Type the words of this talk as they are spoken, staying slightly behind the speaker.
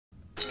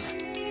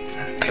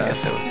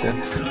guess I would too.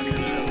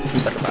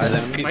 But buy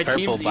them. My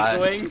Purple team's buy.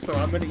 ecoing, so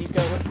I'm gonna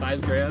eco with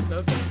 5 grand.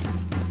 Okay.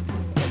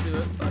 I'll do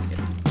it. Fuck it.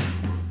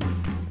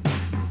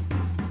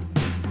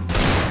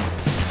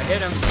 I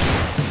hit him.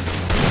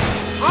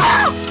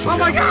 Ah! Oh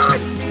my god!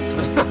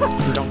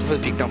 Don't for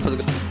the peak, don't for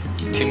the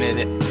 2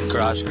 minute.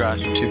 Garage, 2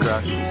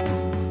 garage.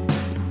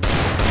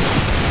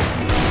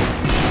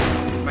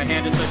 My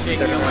hand is so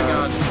shaky, oh my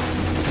god.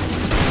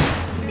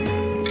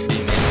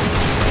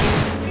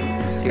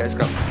 You guys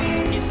go.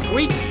 He's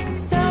squeaky!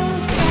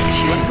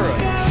 She went for a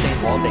insane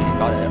wall thing and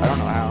got it. I don't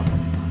know how.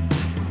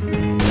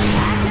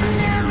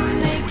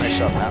 Nice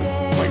shot, man.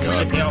 Oh my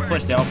god. They all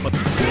pushed,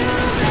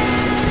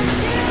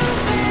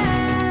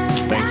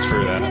 Thanks for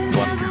that.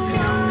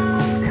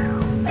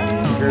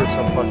 Here's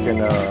some fucking,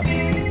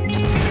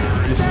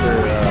 Mr.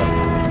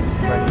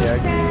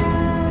 Maniac.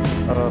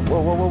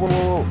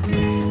 Whoa.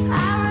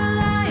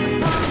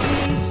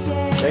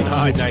 Thank you.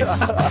 Ah, nice.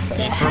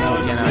 Team purple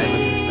again,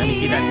 let me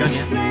see that gun,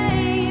 yeah?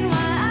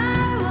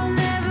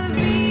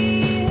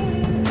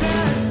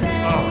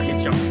 Oh, get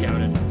jump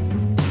scouted.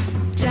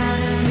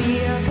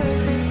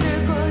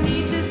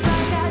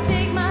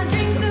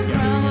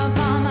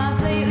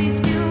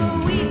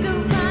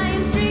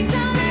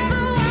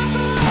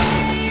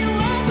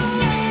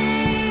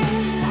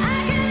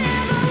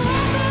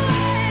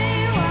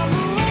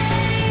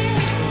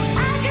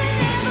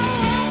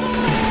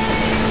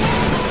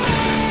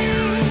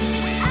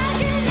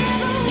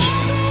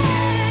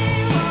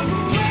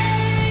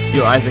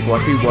 Yo, Isaac,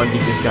 watch me 1v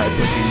this guy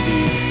pushing B.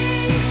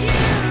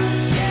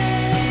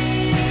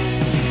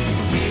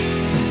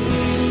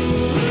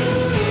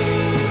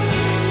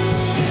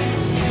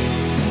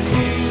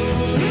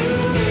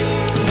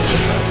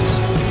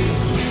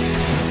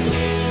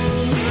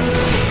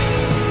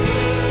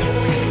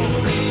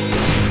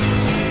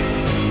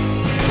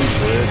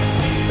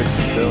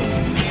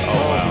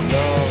 Oh wow.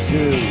 No,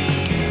 dude.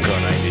 Go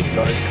 90.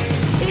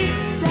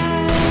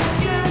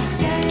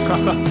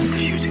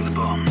 Using the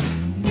bomb.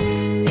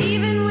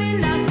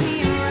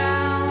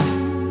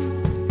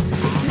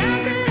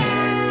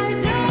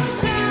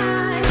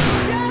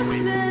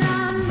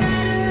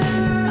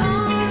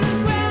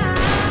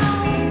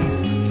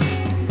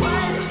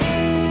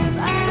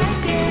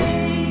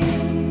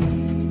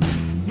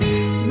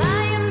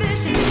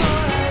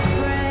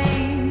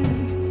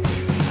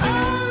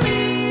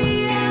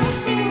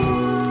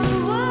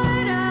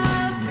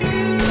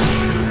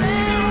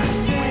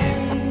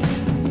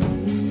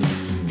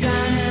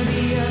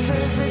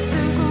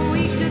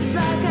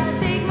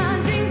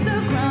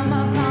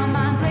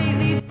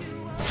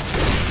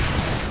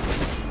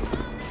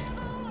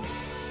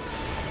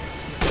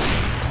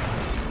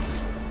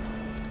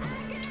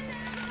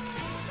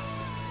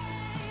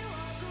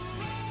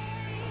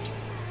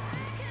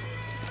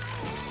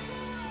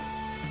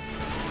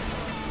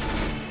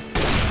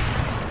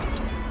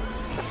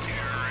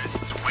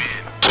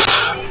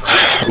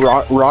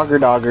 Roger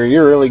Dogger,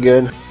 you're really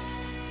good.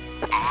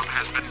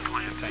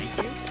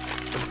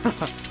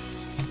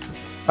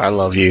 I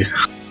love you.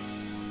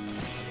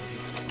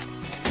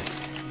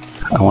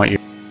 I want you.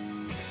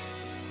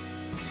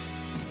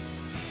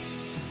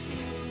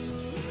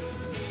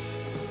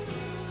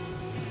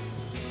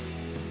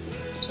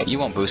 You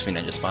won't boost me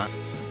Ninja Spot.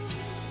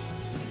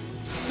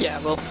 Yeah,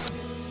 well.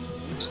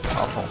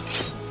 Awful.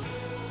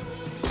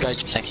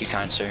 Thank you,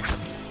 kind sir.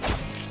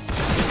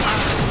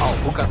 Oh,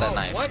 who got that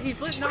knife? What? He's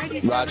lit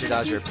 97 Roger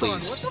Dodger, Keystone.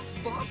 please.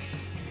 What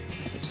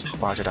the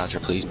fuck? Roger Dodger,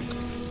 please.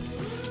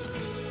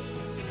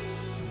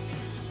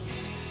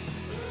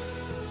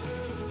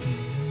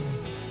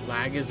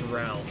 Lag is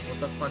rel. What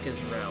the fuck is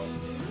rel?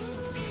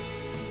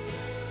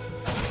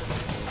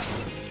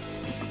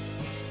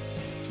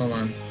 Hold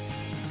on.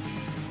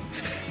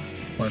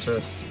 Watch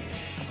this.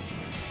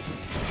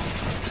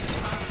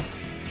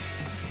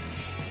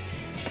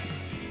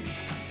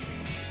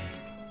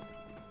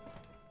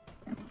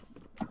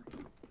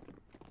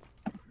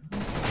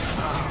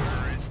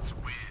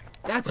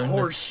 That's Learn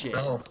horseshit.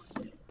 spell.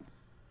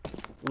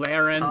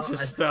 Laren Oh, to I-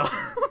 spell.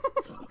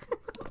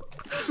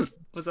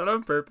 Was that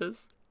on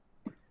purpose?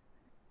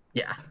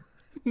 Yeah.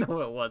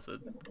 No, it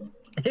wasn't.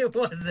 It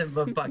wasn't,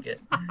 but fuck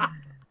it.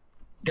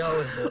 Go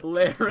with it.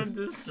 Laren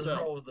to Just spell.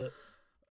 roll with it.